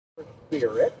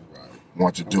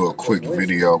Want to do a quick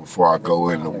video before I go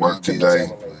into work today.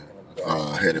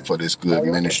 Headed for this good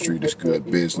ministry, this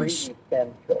good business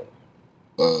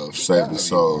of saving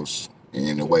souls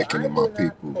and awakening my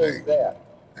people.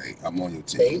 Hey, I'm on your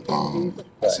team.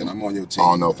 I said I'm on your team. I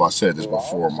don't know if I said this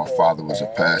before. My father was a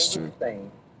pastor.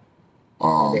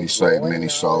 He saved many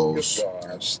souls.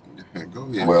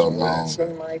 Well known.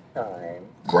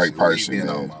 Great person,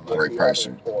 man. Great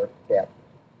person.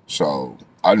 So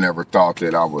I never thought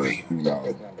that I would,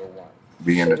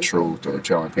 be in the truth or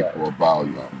telling people about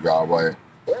Yahweh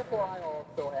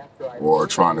or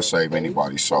trying to save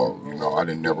anybody's soul. I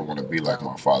didn't never want to be like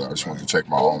my father. I just wanted to take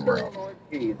my own route.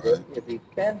 But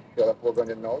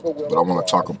I want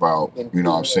to talk about,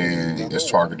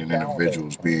 as targeted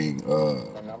individuals being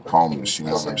homeless, you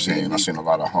know what I'm saying? I seen a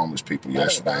lot of homeless people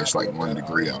yesterday. It's like 1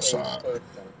 degree outside.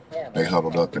 They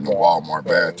huddled up in the Walmart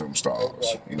bathroom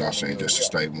stalls, just to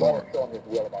stay warm.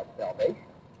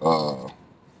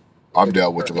 I've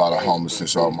dealt with a lot of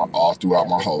homelessness all throughout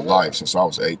my whole life. Since I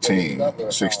was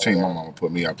 18, 16, my mama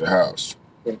put me out the house.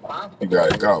 You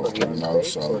gotta go,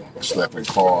 so I slept in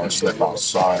cars, slept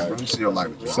outside,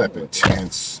 slept in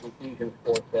tents,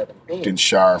 didn't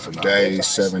shower for days,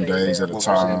 7 days at a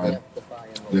time,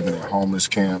 living in homeless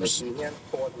camps.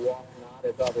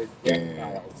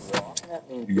 And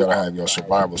you gotta have your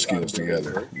survival skills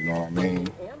together, you know what I mean?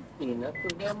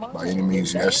 By any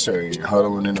means necessary.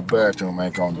 Huddling in the bathroom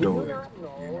ain't gonna do it, you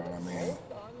know what I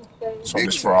mean? So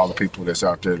just for all the people that's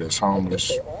out there that's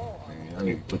homeless, I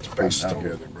need to put the pieces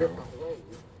together, bro.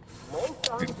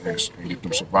 And get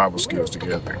them survival skills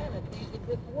together.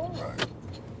 Right.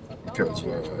 Because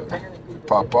if it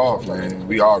pop off, man,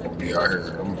 we all gonna be out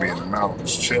here. I'm gonna be in the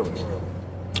mountains chilling.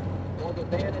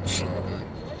 So,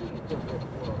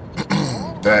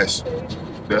 that's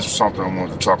something I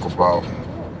wanted to talk about.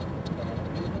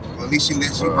 Well, at least you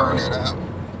let you burn that out.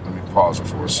 Let me pause it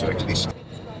for a second.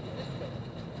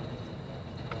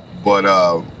 But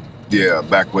yeah,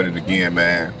 back with it again,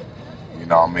 man. You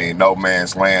know what I mean? No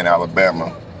Man's Land,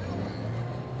 Alabama.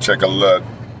 Check a look.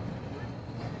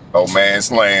 No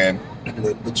Man's Land.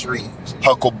 The trees.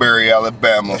 Huckleberry,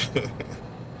 Alabama.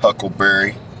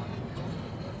 Huckleberry.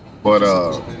 But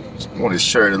I want to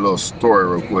share a little story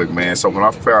real quick, man. So when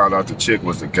I found out the chick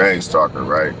was the gang stalker,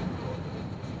 right?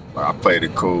 I played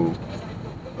it cool.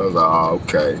 I was like, oh,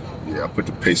 okay. Yeah, I put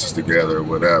the pieces together or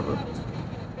whatever.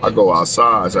 I go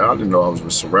outside. I didn't know I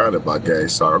was surrounded by gang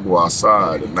stalker. I go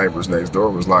outside. The neighbors next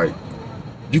door was like,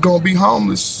 you gonna be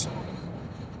homeless.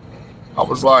 I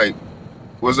was like,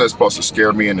 was that supposed to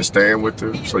scare me into staying with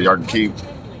her so y'all can keep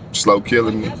slow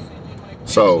killing me?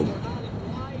 So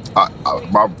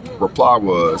my reply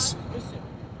was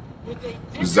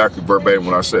exactly verbatim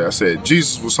what I said. I said,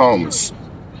 Jesus was homeless.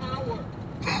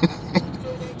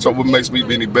 So what makes me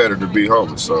any better to be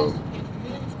homeless? So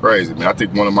crazy, man. I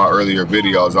think one of my earlier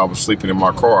videos, I was sleeping in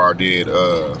my car. I did,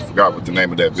 forgot what the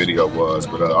name of that video was,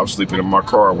 but I was sleeping in my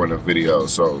car when the video.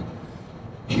 So,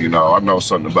 I know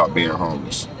something about being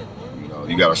homeless.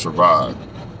 You gotta survive.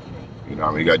 You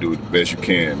gotta do the best you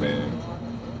can, man.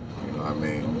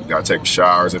 You gotta take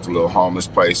showers at the little homeless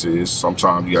places.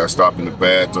 Sometimes you gotta stop in the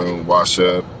bathroom, wash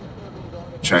up,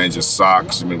 change your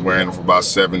socks. I've been wearing them for about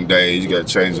 7 days. You gotta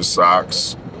change your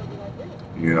socks.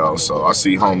 So I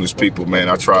see homeless people, man.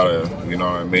 I try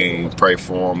to, pray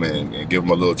for them and give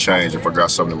them a little change if I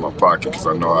got something in my pocket, because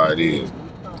I know how it is.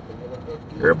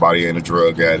 Everybody ain't a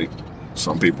drug addict.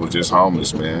 Some people just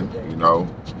homeless, man.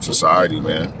 Society,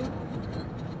 man.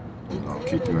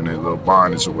 Keep you in that little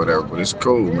bondage or whatever, but it's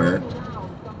cool, man.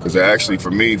 Because actually,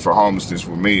 for homelessness,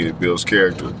 it builds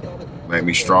character, made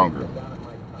me stronger.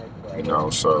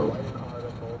 So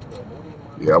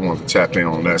yeah, I wanted to tap in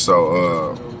on that.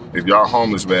 So if y'all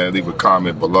homeless, man, leave a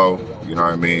comment below,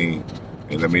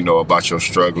 and let me know about your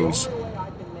struggles.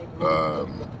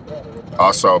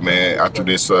 Also, man, after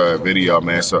this video,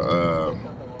 man, it's a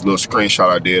little screenshot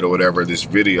I did or whatever, this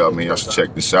video, man, y'all should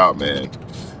check this out, man.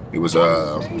 It was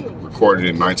recorded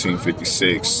in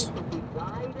 1956,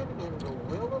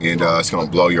 and it's gonna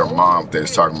blow your mind what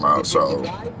it's talking about, so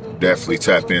definitely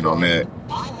tap in on that.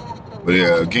 But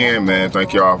yeah, again, man,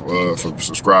 thank y'all for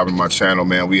subscribing to my channel,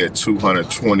 man. We had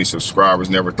 220 subscribers.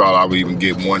 Never thought I would even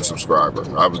get 1 subscriber.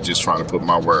 I was just trying to put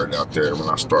my word out there when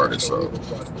I started. So,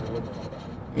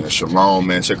 yeah, shalom,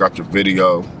 man. Check out the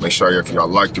video. Make sure if y'all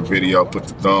like the video, put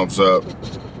the thumbs up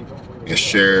and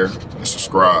share and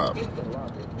subscribe.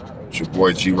 It's your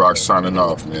boy G-Rock signing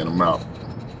off, man. I'm out.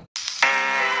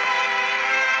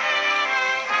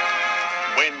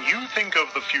 When you think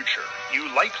of the future,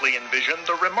 you likely envision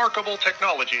the remarkable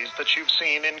technologies that you've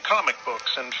seen in comic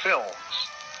books and films.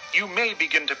 You may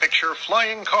begin to picture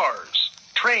flying cars,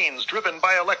 trains driven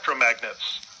by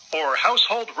electromagnets, or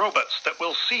household robots that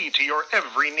will see to your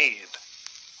every need.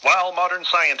 While modern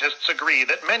scientists agree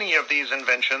that many of these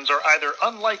inventions are either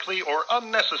unlikely or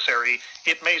unnecessary,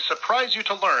 it may surprise you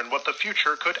to learn what the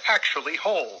future could actually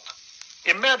hold.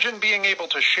 Imagine being able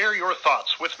to share your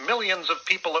thoughts with millions of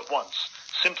people at once,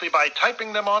 simply by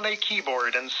typing them on a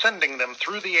keyboard and sending them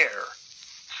through the air.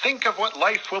 Think of what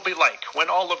life will be like when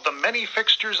all of the many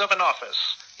fixtures of an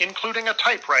office, including a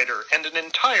typewriter and an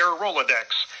entire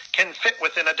Rolodex, can fit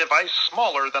within a device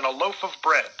smaller than a loaf of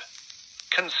bread.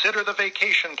 Consider the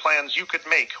vacation plans you could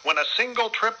make when a single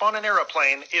trip on an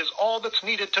airplane is all that's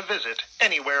needed to visit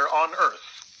anywhere on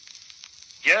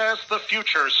Earth. Yes, the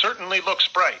future certainly looks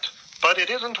bright, but it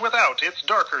isn't without its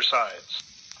darker sides.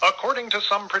 According to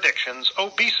some predictions,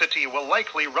 obesity will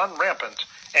likely run rampant,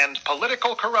 and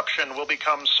political corruption will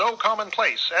become so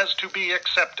commonplace as to be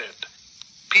accepted.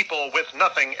 People with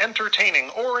nothing entertaining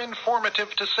or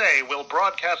informative to say will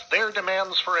broadcast their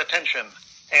demands for attention,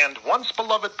 and once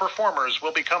beloved performers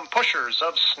will become pushers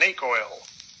of snake oil.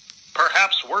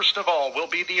 Perhaps worst of all will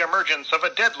be the emergence of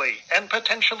a deadly and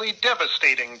potentially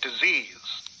devastating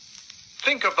disease.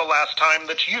 Think of the last time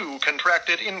that you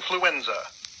contracted influenza.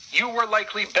 You were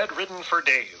likely bedridden for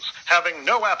days, having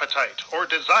no appetite or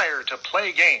desire to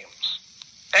play games.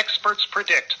 Experts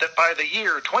predict that by the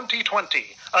year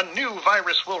 2020, a new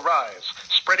virus will rise,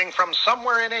 spreading from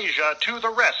somewhere in Asia to the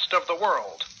rest of the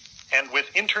world. And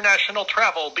with international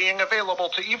travel being available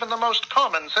to even the most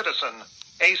common citizen,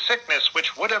 a sickness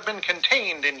which would have been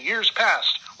contained in years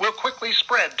past will quickly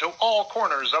spread to all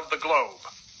corners of the globe.